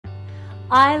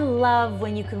I love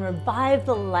when you can revive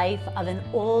the life of an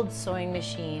old sewing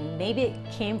machine. Maybe it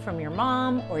came from your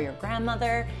mom or your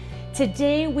grandmother.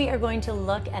 Today we are going to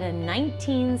look at a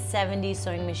 1970s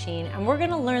sewing machine, and we're going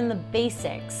to learn the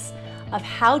basics of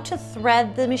how to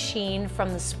thread the machine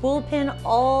from the spool pin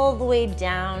all the way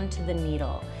down to the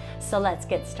needle. So let's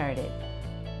get started.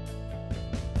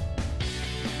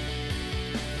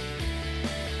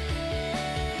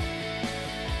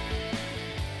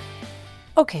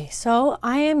 Okay, so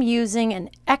I am using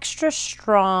an extra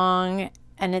strong,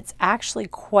 and it's actually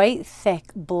quite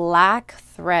thick, black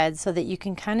thread so that you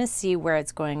can kind of see where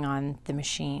it's going on the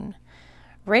machine.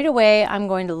 Right away, I'm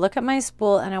going to look at my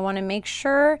spool and I want to make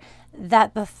sure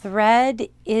that the thread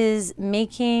is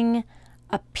making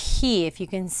a P, if you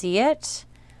can see it.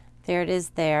 There it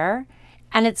is there.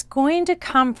 And it's going to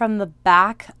come from the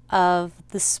back of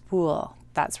the spool.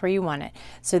 That's where you want it.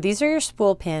 So these are your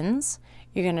spool pins.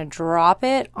 You're going to drop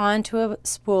it onto a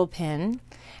spool pin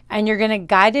and you're going to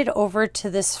guide it over to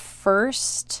this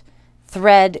first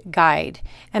thread guide.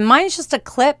 And mine's just a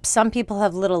clip. Some people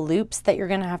have little loops that you're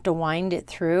going to have to wind it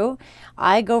through.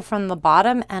 I go from the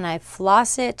bottom and I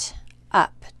floss it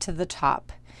up to the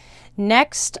top.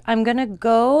 Next, I'm going to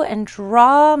go and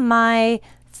draw my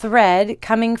thread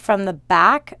coming from the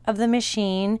back of the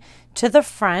machine to the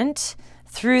front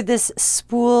through this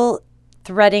spool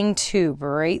threading tube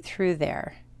right through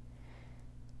there.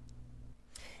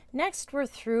 Next, we're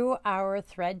through our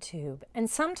thread tube, and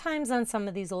sometimes on some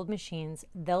of these old machines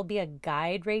there'll be a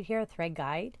guide right here, a thread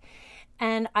guide.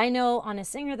 And I know on a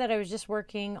Singer that I was just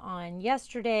working on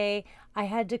yesterday, I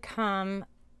had to come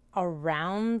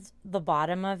around the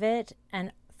bottom of it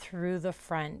and through the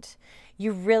front.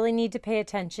 You really need to pay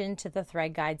attention to the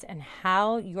thread guides and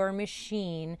how your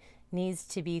machine needs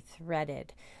to be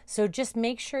threaded. So just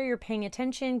make sure you're paying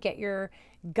attention, get your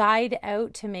guide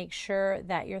out to make sure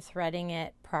that you're threading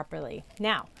it properly.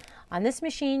 Now, on this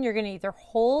machine, you're going to either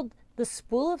hold the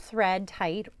spool of thread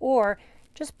tight or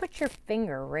just put your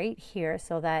finger right here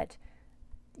so that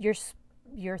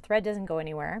your thread doesn't go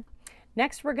anywhere.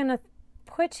 Next, we're going to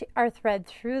put our thread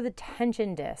through the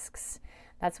tension discs.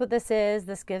 That's what this is.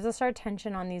 This gives us our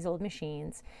tension on these old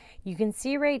machines. You can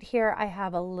see right here I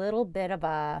have a little bit of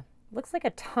a, looks like a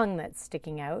tongue that's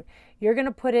sticking out. You're going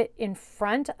to put it in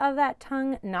front of that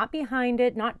tongue, not behind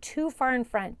it, not too far in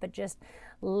front, but just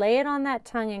lay it on that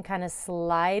tongue and kind of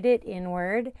slide it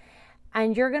inward.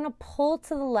 And you're going to pull to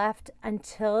the left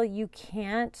until you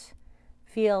can't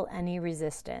feel any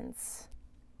resistance.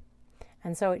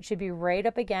 And so it should be right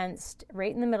up against,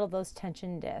 right in the middle of those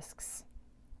tension discs.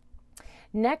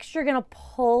 Next, you're going to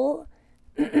pull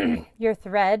your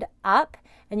thread up,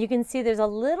 and you can see there's a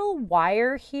little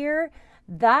wire here.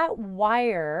 That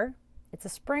wire, it's a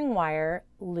spring wire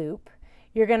loop.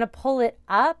 You're going to pull it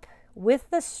up with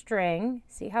the string.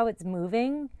 See how it's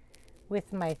moving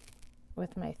with my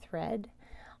thread?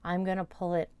 I'm going to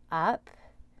pull it up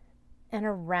and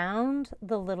around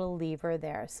the little lever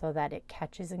there so that it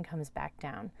catches and comes back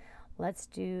down. Let's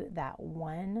do that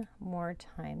one more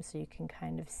time so you can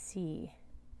kind of see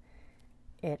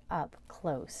it up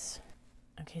close.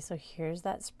 Okay, so here's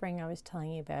that spring I was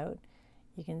telling you about.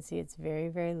 You can see it's very,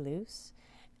 very loose.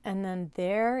 And then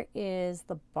there is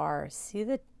the bar. See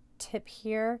the tip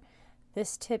here?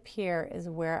 This tip here is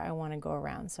where I want to go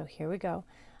around. So here we go.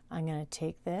 I'm going to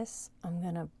take this, I'm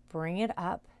going to bring it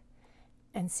up,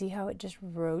 and see how it just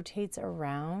rotates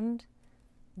around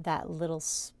that little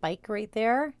spike right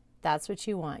there? That's what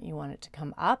you want. You want it to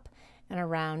come up and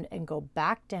around and go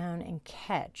back down and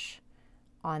catch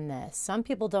on this. Some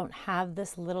people don't have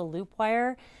this little loop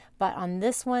wire, but on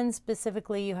this one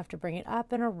specifically, you have to bring it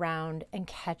up and around and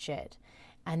catch it.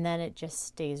 And then it just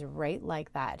stays right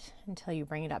like that until you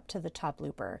bring it up to the top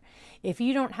looper. If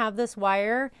you don't have this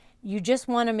wire, you just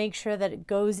want to make sure that it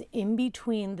goes in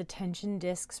between the tension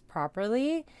discs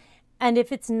properly. And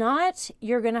if it's not,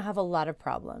 you're going to have a lot of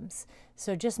problems.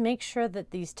 So just make sure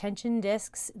that these tension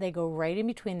discs, they go right in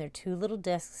between. They're two little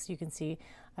discs. You can see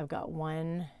I've got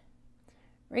one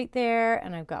right there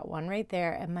and I've got one right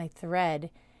there, and my thread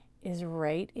is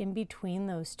right in between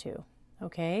those two.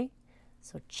 Okay?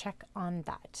 So check on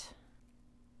that.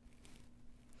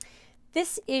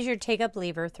 This is your take up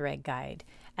lever thread guide.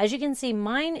 As you can see,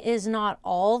 mine is not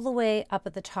all the way up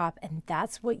at the top, and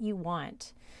that's what you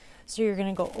want. So you're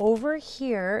going to go over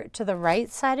here to the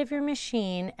right side of your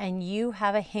machine and you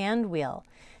have a hand wheel.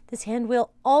 This hand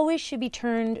wheel always should be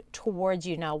turned towards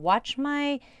you. Now watch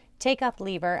my take up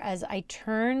lever as I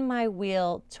turn my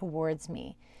wheel towards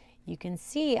me. You can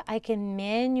see I can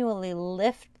manually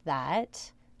lift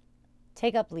that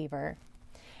take up lever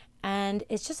And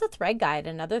it's just a thread guide,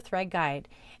 another thread guide.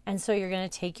 And so you're going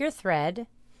to take your thread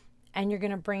and you're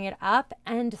going to bring it up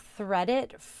and thread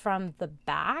it from the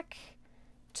back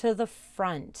to the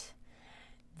front.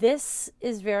 This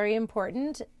is very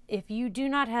important. If you do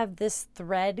not have this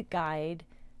thread guide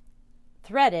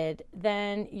threaded,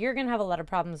 then you're going to have a lot of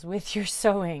problems with your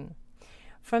sewing.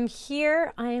 From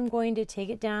here, I am going to take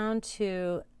it down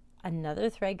to another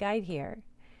thread guide here.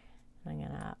 I'm going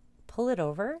to pull it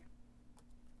over.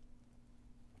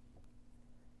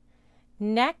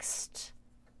 Next,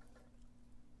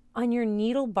 on your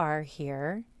needle bar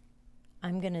here,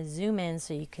 I'm going to zoom in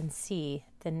so you can see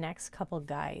the next couple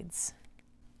guides.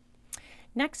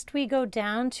 Next, we go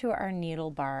down to our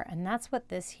needle bar, and that's what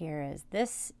this here is.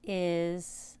 This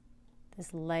is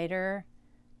this lighter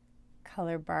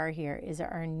color bar here is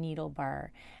our needle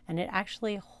bar, and it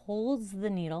actually holds the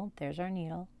needle, there's our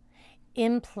needle,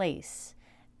 in place.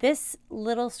 This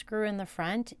little screw in the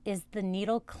front is the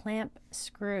needle clamp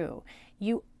screw.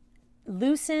 You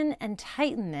loosen and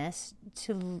tighten this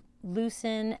to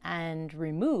loosen and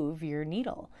remove your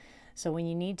needle. So when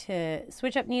you need to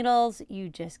switch up needles, you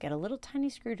just get a little tiny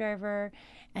screwdriver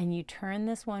and you turn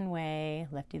this one way,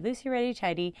 lefty loosey, righty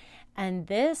tighty, and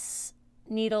this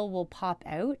needle will pop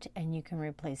out and you can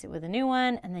replace it with a new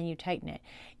one, and then you tighten it.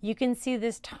 You can see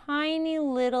this tiny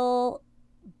little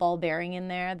ball bearing in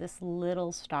there, this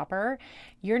little stopper.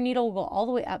 Your needle will go all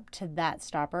the way up to that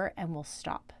stopper and will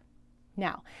stop.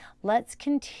 Now, let's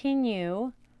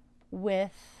continue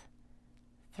with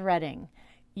threading.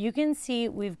 You can see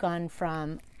we've gone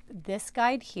from this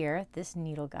guide here, this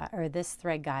needle guide or this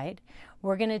thread guide.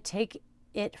 We're going to take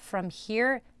it from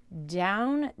here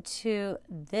down to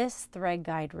this thread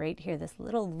guide right here, this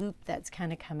little loop that's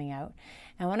kind of coming out.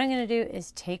 And what I'm going to do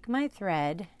is take my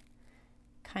thread,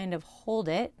 kind of hold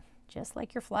it just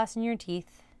like you're flossing your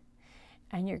teeth,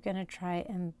 and you're going to try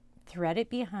and thread it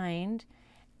behind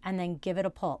and then give it a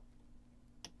pull.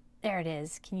 There it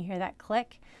is. Can you hear that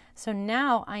click? So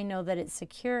now I know that it's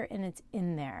secure and it's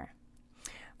in there.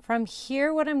 From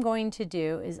here, what I'm going to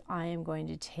do is I am going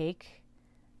to take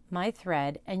my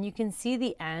thread, and you can see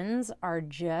the ends are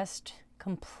just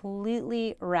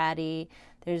completely ratty.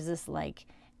 There's this like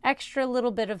extra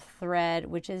little bit of thread,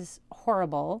 which is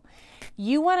horrible.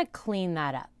 You want to clean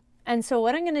that up. And so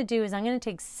what I'm going to do is I'm going to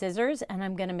take scissors and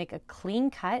I'm going to make a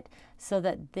clean cut so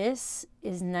that this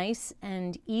is nice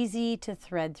and easy to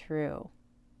thread through.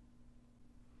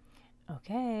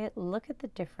 Okay, look at the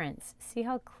difference. See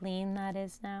how clean that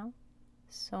is now?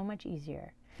 So much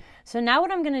easier. So now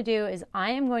what I'm going to do is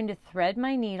I am going to thread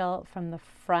my needle from the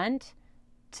front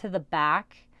to the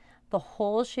back. The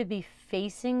hole should be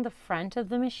facing the front of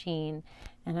the machine,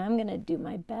 and I'm going to do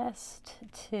my best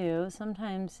to.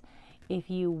 Sometimes if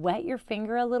you wet your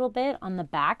finger a little bit on the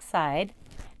back side,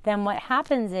 then what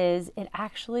happens is it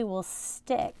actually will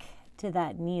stick to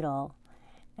that needle,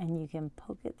 and you can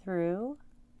poke it through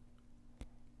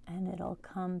and it'll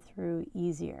come through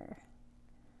easier.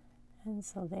 And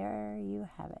so there you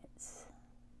have it,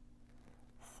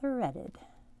 threaded.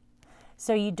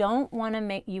 So you don't want to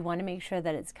make, you want to make sure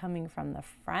that it's coming from the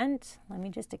front. Let me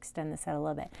just extend this out a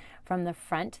little bit. From the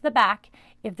front to the back.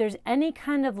 If there's any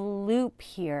kind of loop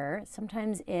here,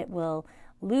 sometimes it will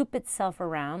loop itself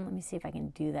around. Let me see if I can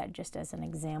do that just as an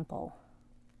example.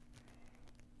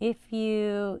 If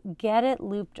you get it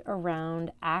looped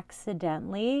around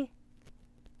accidentally,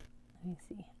 let me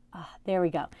see. Ah, there we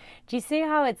go. Do you see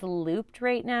how it's looped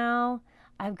right now?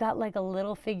 I've got like a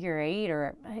little figure eight,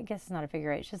 or I guess it's not a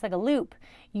figure eight, it's just like a loop.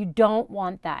 You don't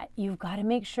want that. You've got to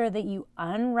make sure that you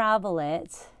unravel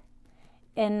it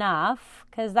enough,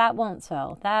 because that won't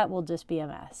sew. That will just be a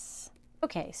mess.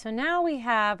 Okay, so now we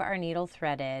have our needle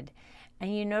threaded,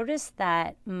 and you notice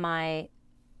that my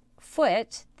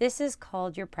foot, this is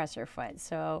called your presser foot.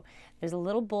 So there's a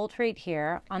little bolt right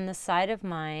here on the side of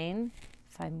mine.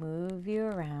 If I move you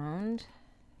around,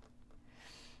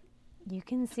 you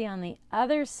can see on the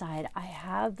other side, I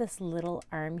have this little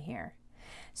arm here.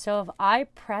 So if I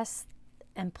press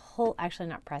and pull, actually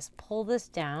not press, pull this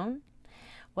down,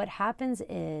 what happens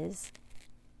is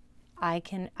I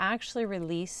can actually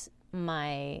release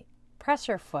my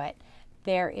presser foot.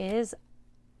 There is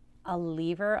a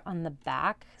lever on the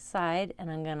back side,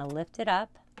 and I'm going to lift it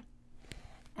up,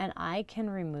 and I can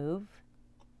remove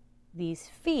these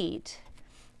feet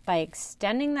by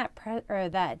extending that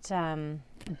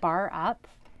bar up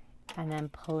and then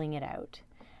pulling it out.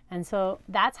 And so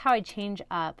that's how I change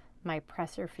up my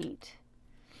presser feet.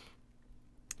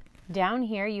 Down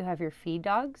here you have your feed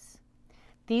dogs.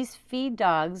 These feed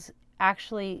dogs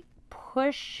actually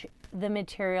push the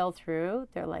material through.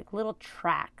 They're like little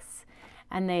tracks,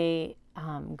 and they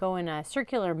go in a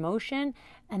circular motion,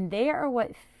 and they are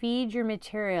what feed your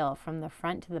material from the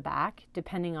front to the back,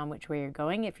 depending on which way you're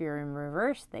going. If you're in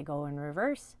reverse, they go in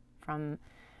reverse from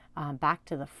back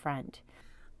to the front.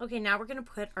 Okay, now we're going to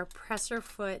put our presser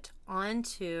foot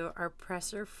onto our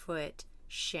presser foot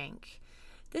shank.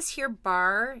 This here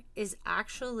bar is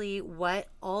actually what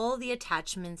all the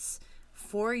attachments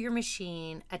for your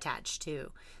machine attach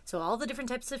to. So all the different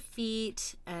types of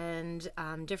feet and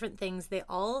different things, they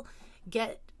all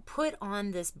get put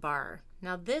on this bar.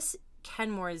 Now this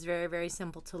Kenmore is very, very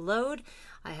simple to load.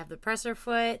 I have the presser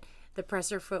foot. The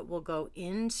presser foot will go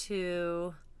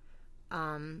into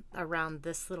around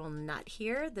this little nut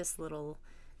here, this little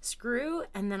screw,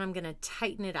 and then I'm going to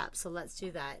tighten it up. So let's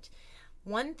do that.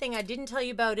 One thing I didn't tell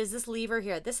you about is this lever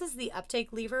here. This is the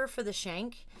uptake lever for the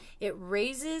shank. It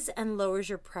raises and lowers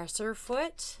your presser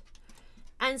foot.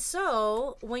 And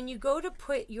so when you go to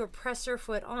put your presser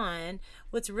foot on,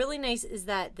 what's really nice is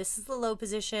that this is the low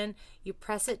position. You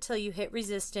press it till you hit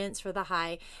resistance for the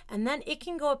high, and then it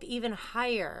can go up even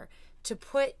higher to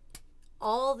put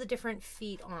all the different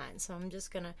feet on. So I'm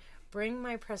just gonna bring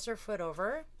my presser foot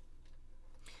over.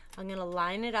 I'm gonna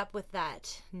line it up with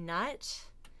that nut,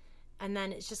 and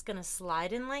then it's just gonna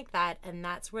slide in like that, and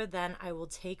that's where then I will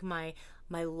take my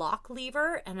lock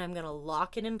lever and I'm gonna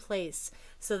lock it in place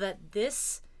so that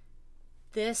this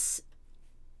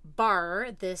bar,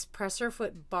 this presser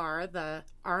foot bar, the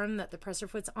arm that the presser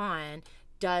foot's on,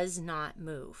 does not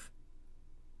move.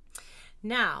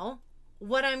 Now,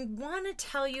 what I want to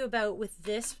tell you about with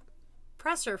this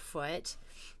presser foot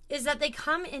is that they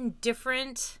come in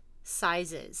different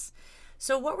sizes.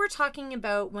 So what we're talking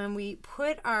about when we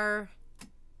put our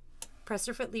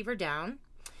presser foot lever down,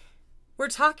 we're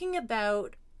talking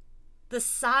about the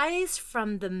size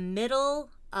from the middle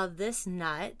of this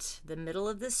nut, the middle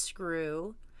of this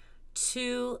screw,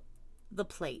 to the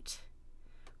plate.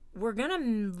 We're going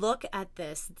to look at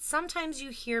this. Sometimes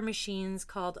you hear machines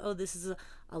called, oh, this is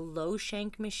a low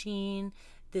shank machine.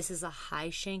 This is a high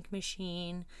shank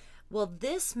machine. Well,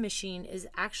 this machine is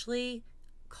actually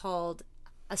called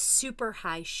a super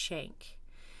high shank.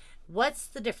 What's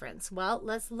the difference? Well,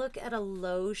 let's look at a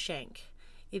low shank.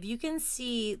 If you can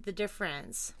see the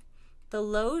difference, the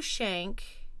low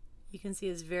shank, you can see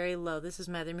is very low. This is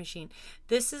my other machine.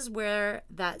 This is where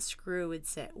that screw would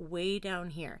sit, way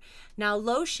down here. Now,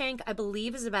 low shank, I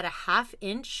believe, is about a 1/2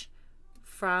 inch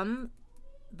from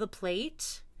the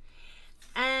plate.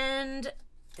 And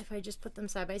if I just put them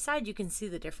side by side, you can see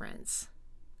the difference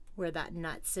where that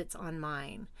nut sits on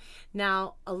mine.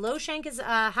 Now, a low shank is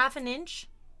 1/2 inch.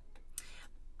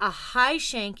 A high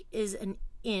shank is 1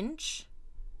 inch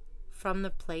from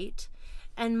the plate,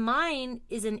 and mine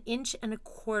is 1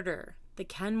 1/4 inches. The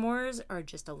Kenmores are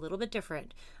just a little bit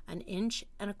different, 1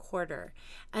 1/4 inches.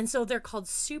 And so they're called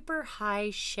super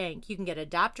high shank. You can get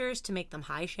adapters to make them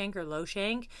high shank or low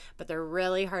shank, but they're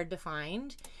really hard to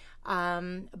find.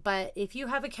 But if you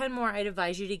have a Kenmore, I'd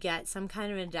advise you to get some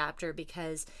kind of an adapter,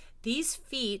 because these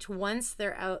feet, once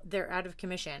they're out of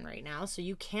commission right now, so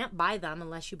you can't buy them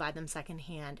unless you buy them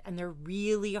secondhand, and they're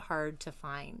really hard to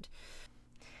find.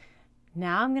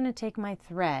 Now I'm going to take my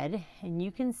thread, and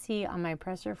you can see on my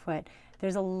presser foot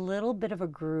there's a little bit of a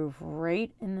groove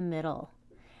right in the middle,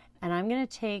 and I'm going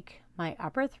to take my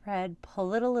upper thread,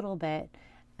 pull it a little bit,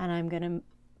 and I'm going to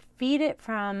feed it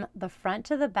from the front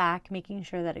to the back, making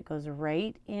sure that it goes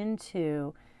right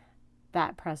into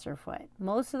that presser foot.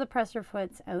 Most of the presser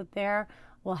foots out there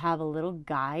will have a little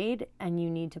guide, and you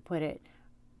need to put it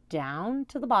down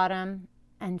to the bottom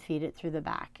and feed it through the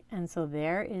back. And so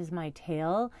there is my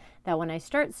tail that when I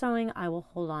start sewing, I will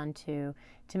hold on to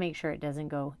make sure it doesn't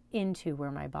go into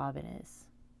where my bobbin is.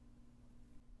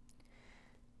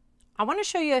 I want to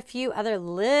show you a few other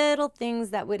little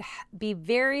things that would be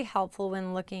very helpful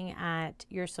when looking at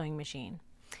your sewing machine.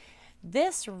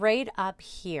 This right up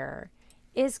here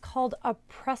is called a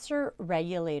presser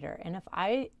regulator. And if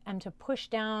I am to push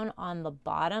down on the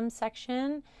bottom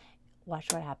section,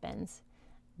 watch what happens.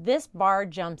 This bar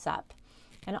jumps up.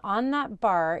 And on that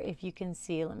bar, if you can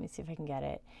see, let me see if I can get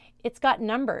it, it's got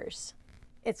numbers.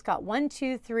 It's got 1,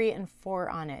 2, 3, and 4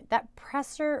 on it. That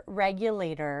presser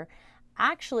regulator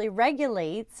actually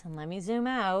regulates, and let me zoom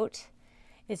out,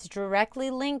 it's directly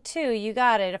linked to, you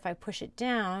got it, if I push it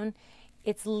down,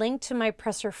 it's linked to my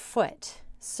presser foot.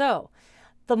 So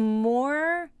the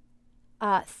more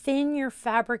thin your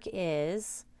fabric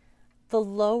is, the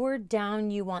lower down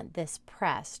you want this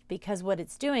pressed, because what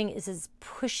it's doing is it's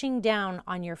pushing down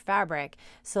on your fabric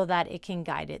so that it can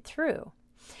guide it through.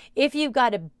 If you've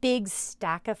got a big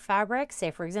stack of fabric,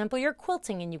 say for example you're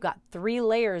quilting and you've got 3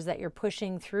 layers that you're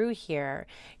pushing through here,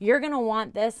 you're going to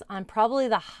want this on probably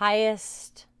the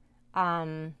highest,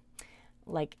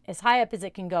 like as high up as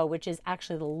it can go, which is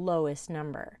actually the lowest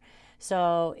number.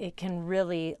 So it can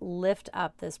really lift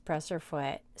up this presser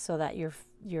foot so that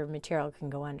your material can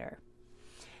go under.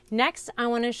 Next, I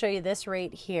want to show you this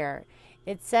right here.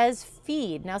 It says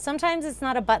feed. Now sometimes it's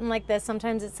not a button like this,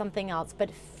 sometimes it's something else, but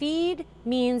feed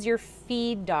means your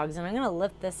feed dogs. And I'm going to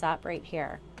lift this up right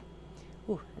here.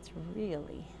 Ooh, that's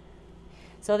really...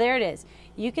 So there it is.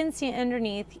 You can see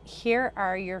underneath, here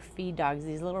are your feed dogs,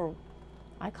 these little,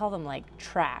 I call them like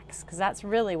tracks, because that's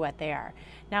really what they are.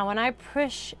 Now when I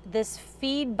push this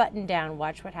feed button down,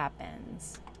 watch what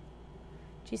happens.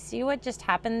 Do you see what just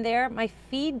happened there? My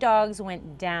feed dogs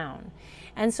went down.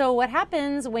 And so what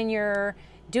happens when you're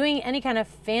doing any kind of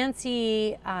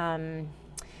fancy, I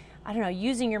don't know,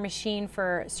 using your machine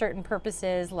for certain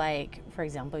purposes, like, for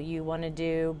example, you want to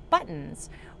do buttons,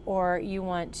 or you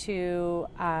want to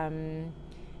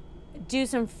do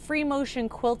some free motion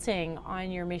quilting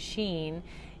on your machine,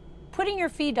 putting your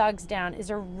feed dogs down is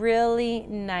a really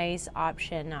nice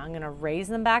option. Now I'm going to raise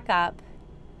them back up,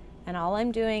 and all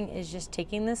I'm doing is just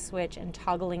taking the switch and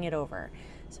toggling it over.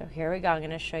 So here we go. I'm going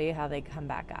to show you how they come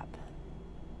back up.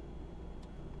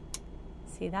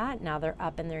 See that? Now they're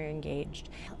up and they're engaged.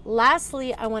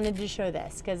 Lastly, I wanted to show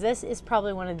this because this is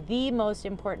probably one of the most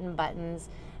important buttons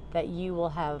that you will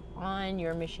have on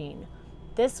your machine.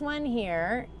 This one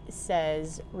here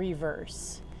says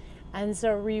reverse. And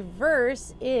so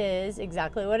reverse is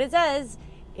exactly what it says.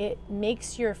 It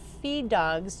makes your feed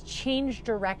dogs change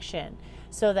direction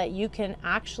so that you can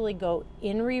actually go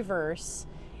in reverse,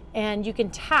 and you can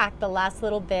tack the last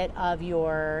little bit of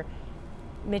your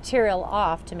material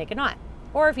off to make a knot.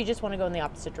 Or if you just want to go in the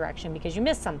opposite direction because you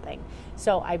missed something.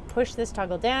 So I push this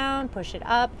toggle down, push it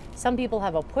up. Some people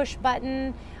have a push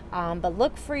button, but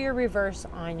look for your reverse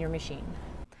on your machine.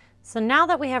 So now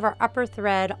that we have our upper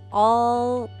thread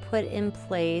all put in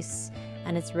place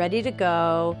and it's ready to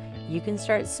go, you can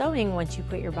start sewing once you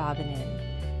put your bobbin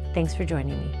in. Thanks for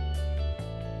joining me.